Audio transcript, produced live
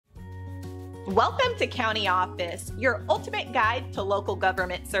Welcome to County Office, your ultimate guide to local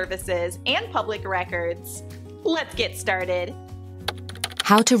government services and public records. Let's get started.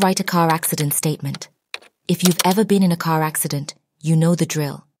 How to write a car accident statement. If you've ever been in a car accident, you know the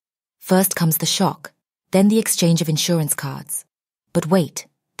drill. First comes the shock, then the exchange of insurance cards. But wait,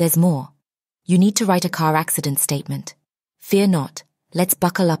 there's more. You need to write a car accident statement. Fear not, let's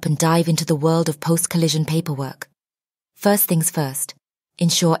buckle up and dive into the world of post-collision paperwork. First things first,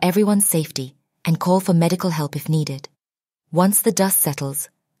 ensure everyone's safety and call for medical help if needed. Once the dust settles,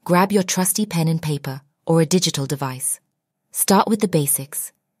 grab your trusty pen and paper or a digital device. Start with the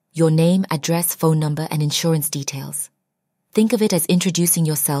basics, your name, address, phone number, and insurance details. Think of it as introducing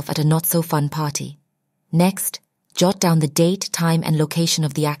yourself at a not-so-fun party. Next, jot down the date, time, and location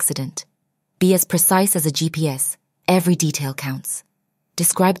of the accident. Be as precise as a GPS. Every detail counts.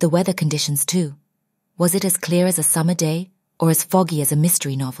 Describe the weather conditions too. Was it as clear as a summer day or as foggy as a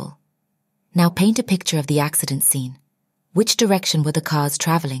mystery novel? Now paint a picture of the accident scene. Which direction were the cars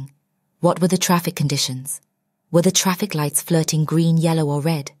traveling? What were the traffic conditions? Were the traffic lights flirting green, yellow, or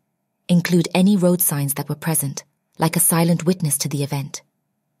red? Include any road signs that were present, like a silent witness to the event.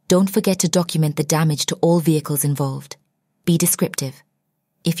 Don't forget to document the damage to all vehicles involved. Be descriptive.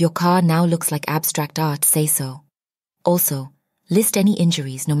 If your car now looks like abstract art, say so. Also, list any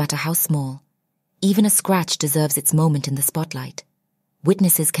injuries, no matter how small. Even a scratch deserves its moment in the spotlight.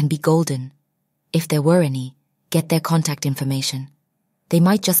 Witnesses can be golden. If there were any, get their contact information. They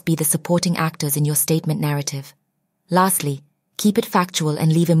might just be the supporting actors in your statement narrative. Lastly, keep it factual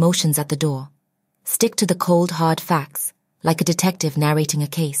and leave emotions at the door. Stick to the cold, hard facts, like a detective narrating a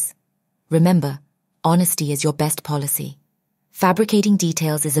case. Remember, honesty is your best policy. Fabricating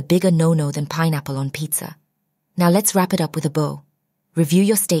details is a bigger no-no than pineapple on pizza. Now let's wrap it up with a bow. Review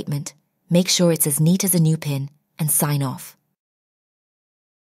your statement, make sure it's as neat as a new pin, and sign off.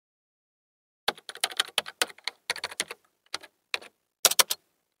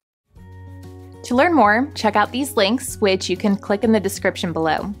 To learn more, check out these links, which you can click in the description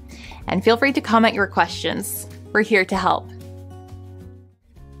below. And feel free to comment your questions. We're here to help.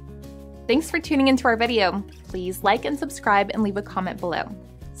 Thanks for tuning into our video. Please like and subscribe and leave a comment below.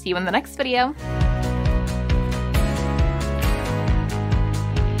 See you in the next video.